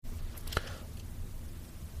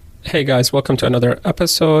Hey guys, welcome to another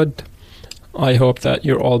episode. I hope that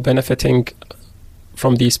you're all benefiting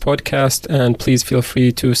from these podcasts, and please feel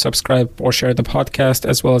free to subscribe or share the podcast,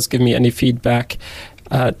 as well as give me any feedback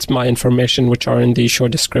at my information, which are in the show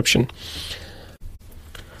description.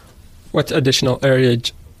 What additional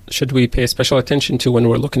areas should we pay special attention to when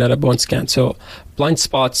we're looking at a bone scan? So blind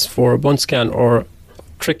spots for a bone scan, or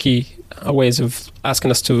tricky ways of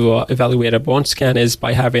asking us to evaluate a bone scan, is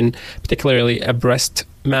by having particularly a breast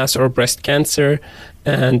mass or breast cancer,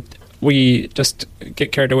 and we just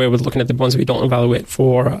get carried away with looking at the bones. We don't evaluate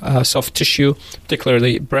for soft tissue,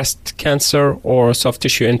 particularly breast cancer or soft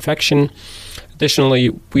tissue infection.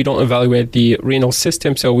 Additionally, we don't evaluate the renal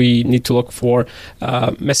system, so we need to look for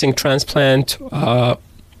missing transplant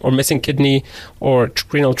or missing kidney or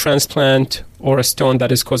renal transplant, or a stone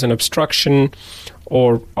that is causing obstruction,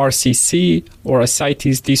 or RCC or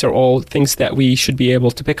ascites. These are all things that we should be able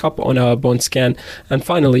to pick up on a bone scan. And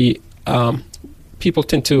finally, people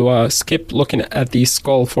tend to skip looking at the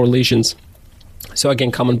skull for lesions. So again,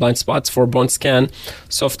 common blind spots for bone scan: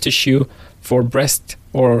 soft tissue for breast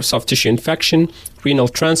or soft tissue infection, renal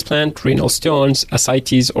transplant, renal stones,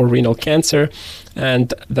 ascites or renal cancer,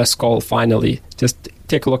 and the skull finally. Just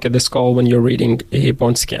take a look at the skull when you're reading a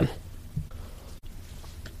bone scan.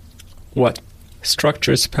 What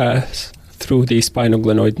structures pass through the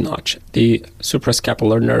spinoglenoid notch? The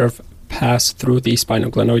suprascapular nerve pass through the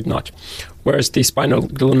spinoglenoid notch. Where is the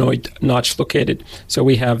spinoglenoid notch located? So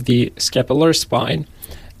we have the scapular spine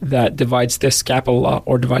that divides the scapula,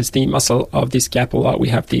 or divides the muscle of the scapula. We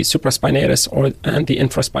have the supraspinatus and the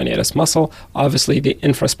infraspinatus muscle. Obviously, the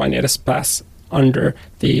infraspinatus pass under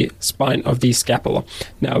the spine of the scapula.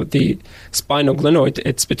 Now, the spinoglenoid,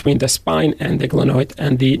 it's between the spine and the glenoid,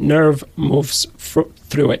 and the nerve moves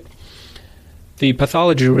through it. The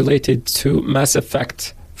pathology related to mass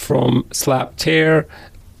effect from slap tear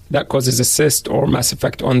that causes a cyst or mass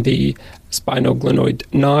effect on the spinoglenoid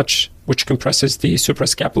notch, which compresses the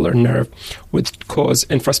suprascapular nerve, would cause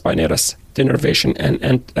infraspinatus denervation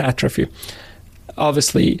and atrophy.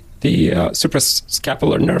 Obviously, the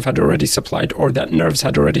suprascapular nerve had already supplied, or that nerves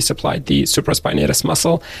had already supplied the supraspinatus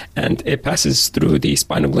muscle, and it passes through the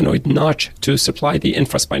spinoglenoid notch to supply the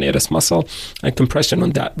infraspinatus muscle, and compression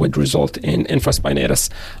on that would result in infraspinatus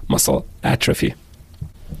muscle atrophy.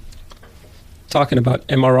 Talking about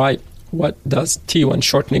MRI, what does T1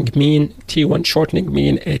 shortening mean? T1 shortening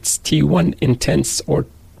mean it's T1 intense or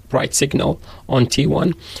bright signal on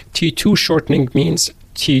T1. T2 shortening means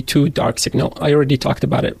T2 dark signal. I already talked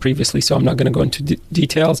about it previously, so I'm not going to go into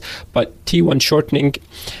details, but T1 shortening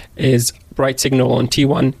is bright signal on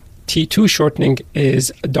T1. T2 shortening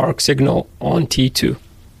is a dark signal on T2.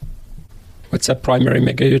 What's a primary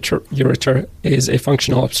megaureter? Is a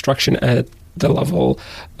functional obstruction at the level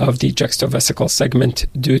of the juxtavesical segment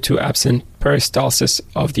due to absent peristalsis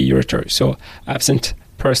of the ureter. So absent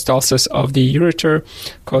peristalsis of the ureter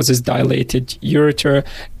causes dilated ureter,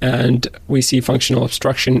 and we see functional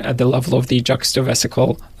obstruction at the level of the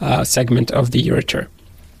juxtavesical segment of the ureter.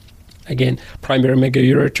 Again, primary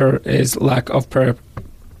megaureter is lack of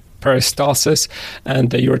peristalsis,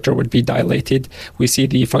 and the ureter would be dilated. We see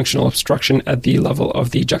the functional obstruction at the level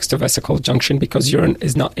of the juxtavesical junction because urine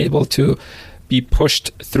is not able to be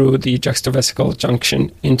pushed through the juxtavesical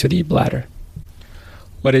junction into the bladder.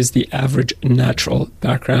 What is the average natural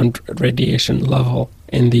background radiation level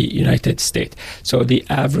in the United States? So the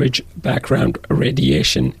average background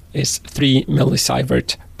radiation is 3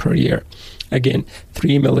 millisievert per year. Again,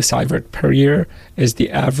 3 millisievert per year is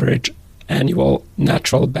the average annual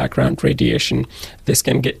natural background radiation. This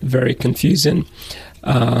can get very confusing.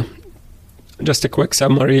 Just a quick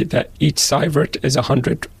summary that each sievert is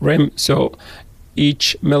 100 rem, so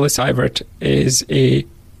each millisievert is a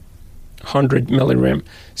 100 millirem.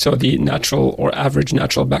 So the natural or average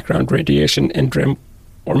natural background radiation in rem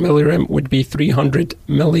or millirem would be 300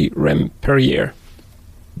 millirem per year.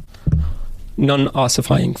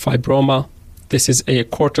 Non-ossifying fibroma. This is a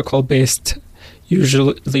cortical-based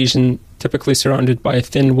usual lesion, typically surrounded by a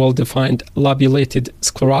thin, well-defined lobulated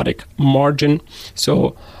sclerotic margin.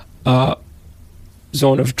 So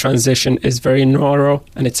zone of transition is very narrow,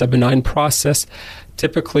 and it's a benign process.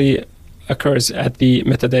 Typically occurs at the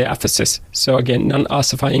metadiaphysis. So again,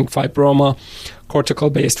 non-ossifying fibroma,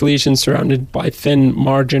 cortical-based lesion surrounded by thin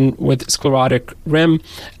margin with sclerotic rim,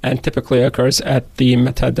 and typically occurs at the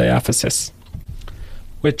metadiaphysis.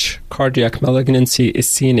 Which cardiac malignancy is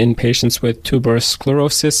seen in patients with tuberous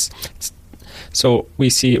sclerosis? So we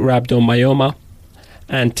see rhabdomyoma,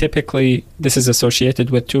 and typically this is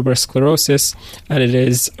associated with tuberous sclerosis, and it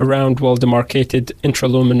is around well-demarcated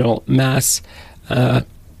intraluminal mass,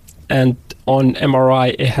 and on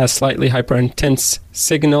MRI, it has slightly hyperintense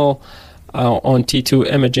signal on T2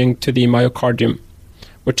 imaging to the myocardium,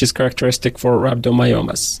 which is characteristic for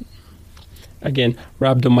rhabdomyomas. Again,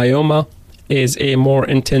 rhabdomyoma is a more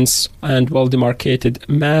intense and well-demarcated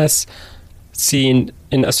mass seen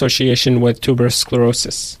in association with tuberous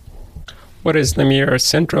sclerosis. What is Lemierre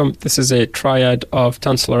syndrome? This is a triad of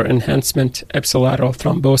tonsillar enhancement, ipsilateral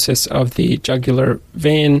thrombosis of the jugular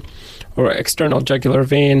vein or external jugular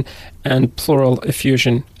vein, and pleural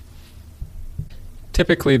effusion.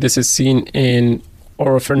 Typically, this is seen in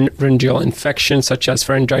oropharyngeal infections such as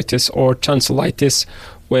pharyngitis or tonsillitis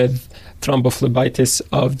with thrombophlebitis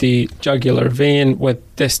of the jugular vein with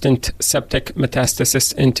distant septic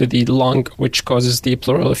metastasis into the lung, which causes the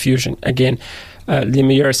pleural effusion. Again,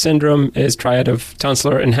 Lemierre syndrome is triad of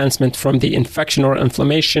tonsillar enhancement from the infection or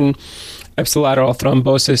inflammation, ipsilateral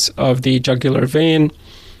thrombosis of the jugular vein,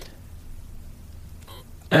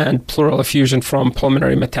 and pleural effusion from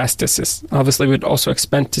pulmonary metastasis. Obviously, we'd also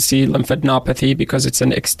expect to see lymphadenopathy because it's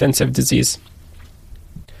an extensive disease.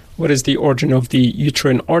 What is the origin of the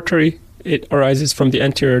uterine artery? It arises from the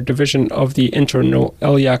anterior division of the internal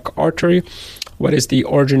iliac artery. What is the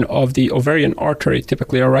origin of the ovarian artery?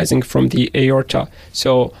 Typically arising from the aorta.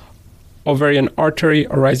 So ovarian artery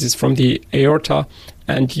arises from the aorta,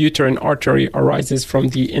 and uterine artery arises from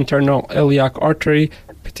the internal iliac artery,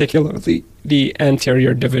 particularly the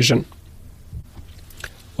anterior division.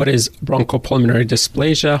 What is bronchopulmonary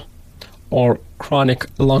dysplasia, or chronic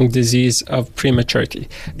lung disease of prematurity?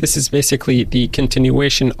 This is basically the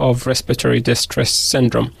continuation of respiratory distress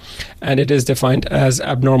syndrome, and it is defined as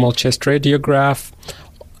abnormal chest radiograph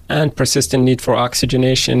and persistent need for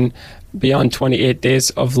oxygenation beyond 28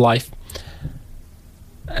 days of life.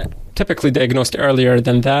 Typically diagnosed earlier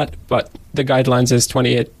than that, but the guidelines is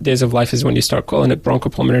 28 days of life is when you start calling it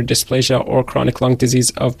bronchopulmonary dysplasia or chronic lung disease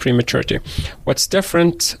of prematurity. What's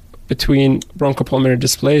different between bronchopulmonary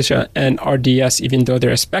dysplasia and RDS, even though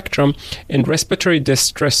they're a spectrum, in respiratory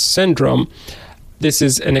distress syndrome, this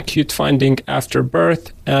is an acute finding after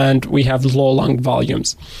birth, and we have low lung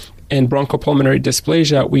volumes. In bronchopulmonary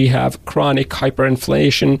dysplasia, we have chronic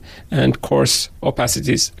hyperinflation and coarse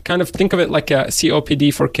opacities. Kind of think of it like a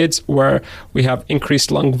COPD for kids, where we have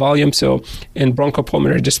increased lung volume. So in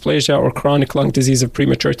bronchopulmonary dysplasia or chronic lung disease of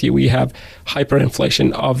prematurity, we have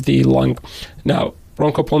hyperinflation of the lung. Now,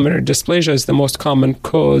 bronchopulmonary dysplasia is the most common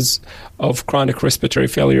cause of chronic respiratory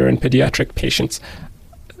failure in pediatric patients.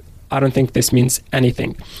 I don't think this means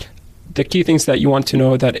anything. The key things that you want to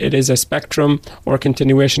know that it is a spectrum or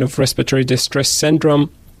continuation of respiratory distress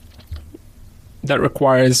syndrome that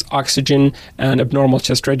requires oxygen and abnormal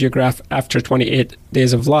chest radiograph after 28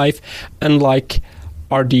 days of life. Unlike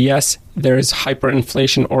RDS, there is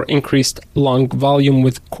hyperinflation or increased lung volume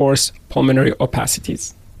with coarse pulmonary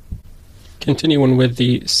opacities. Continuing with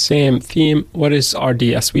the same theme, what is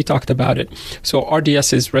RDS? We talked about it. So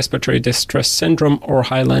RDS is respiratory distress syndrome or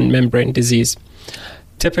hyaline membrane disease.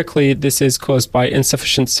 Typically, this is caused by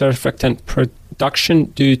insufficient surfactant production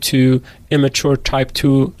due to immature type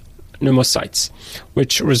 2 pneumocytes,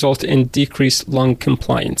 which result in decreased lung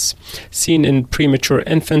compliance. Seen in premature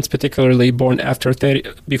infants, particularly born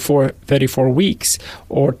before 34 weeks,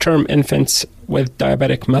 or term infants with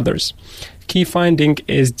diabetic mothers. Key finding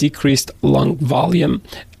is decreased lung volume,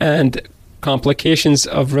 and complications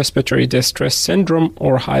of respiratory distress syndrome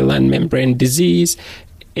or hyaline membrane disease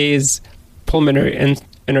is pulmonary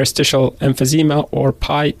interstitial emphysema or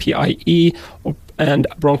PIE, and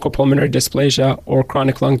bronchopulmonary dysplasia or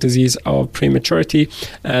chronic lung disease of prematurity.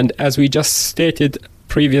 And as we just stated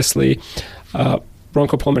previously,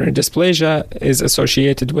 bronchopulmonary dysplasia is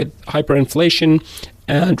associated with hyperinflation,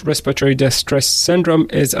 and respiratory distress syndrome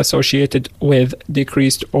is associated with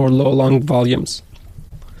decreased or low lung volumes.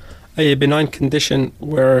 A benign condition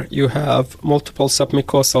where you have multiple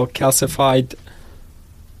submucosal calcified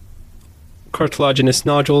cartilaginous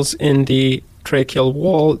nodules in the tracheal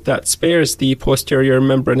wall that spares the posterior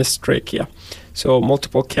membranous trachea. So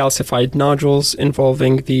multiple calcified nodules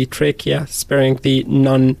involving the trachea, sparing the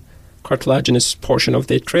non-cartilaginous portion of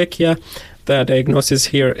the trachea. The diagnosis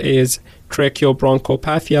here is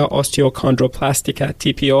tracheobronchopathia osteochondroplastica,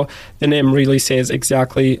 TPO. The name really says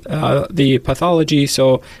exactly the pathology.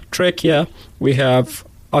 So trachea, we have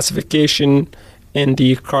ossification in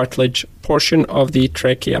the cartilage portion of the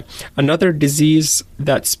trachea. Another disease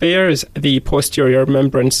that spares the posterior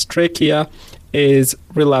membranous trachea is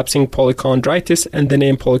relapsing polychondritis, and the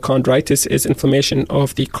name polychondritis is inflammation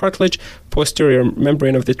of the cartilage. Posterior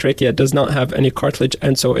membrane of the trachea does not have any cartilage,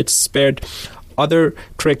 and so it's spared. Other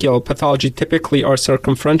tracheal pathology typically are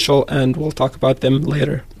circumferential, and we'll talk about them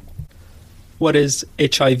later. What is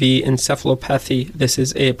HIV encephalopathy? This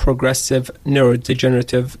is a progressive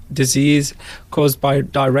neurodegenerative disease caused by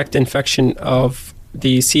direct infection of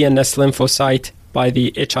the CNS lymphocyte by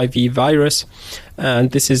the HIV virus.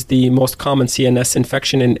 And this is the most common CNS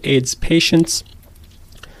infection in AIDS patients.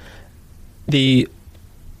 The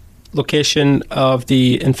location of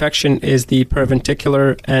the infection is the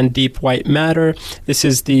periventricular and deep white matter. This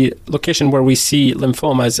is the location where we see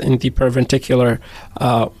lymphomas in the periventricular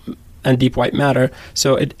and deep white matter.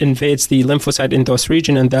 So it invades the lymphocyte in those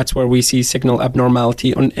region, and that's where we see signal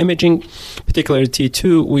abnormality on imaging. Particularly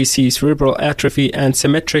T2, we see cerebral atrophy and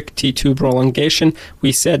symmetric T2 prolongation.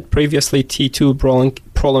 We said previously T2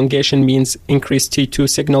 prolongation means increased T2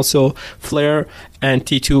 signal, so flare and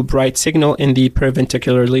T2 bright signal in the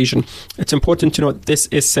periventricular lesion. It's important to note this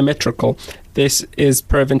is symmetrical. This is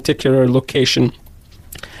periventricular location,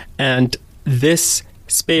 and this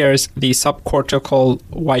spares the subcortical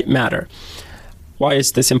white matter. Why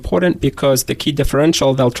is this important? Because the key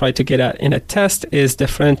differential they'll try to get at in a test is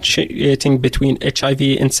differentiating between HIV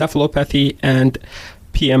encephalopathy and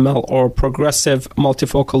PML, or progressive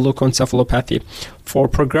multifocal leukoencephalopathy. For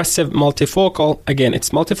progressive multifocal, again, it's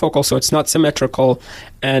multifocal, so it's not symmetrical,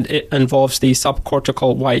 and it involves the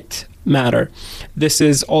subcortical white matter. This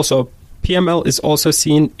is also PML is also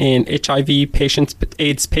seen in HIV patients,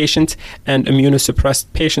 AIDS patients, and immunosuppressed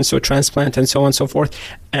patients, so transplant and so on and so forth.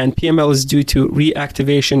 And PML is due to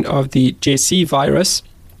reactivation of the JC virus.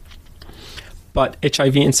 But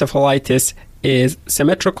HIV encephalitis is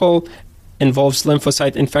symmetrical, involves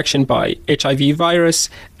lymphocyte infection by HIV virus,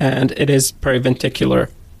 and it is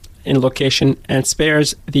periventricular in location and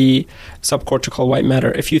spares the subcortical white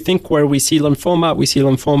matter. If you think where we see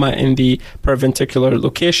lymphoma in the periventricular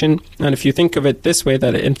location. And if you think of it this way,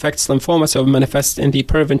 that it infects lymphoma, so it manifests in the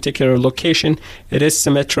periventricular location, it is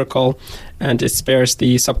symmetrical and it spares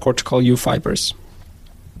the subcortical U fibers.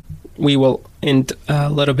 We will end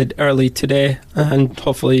a little bit early today, and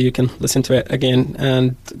hopefully you can listen to it again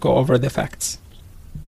and go over the facts.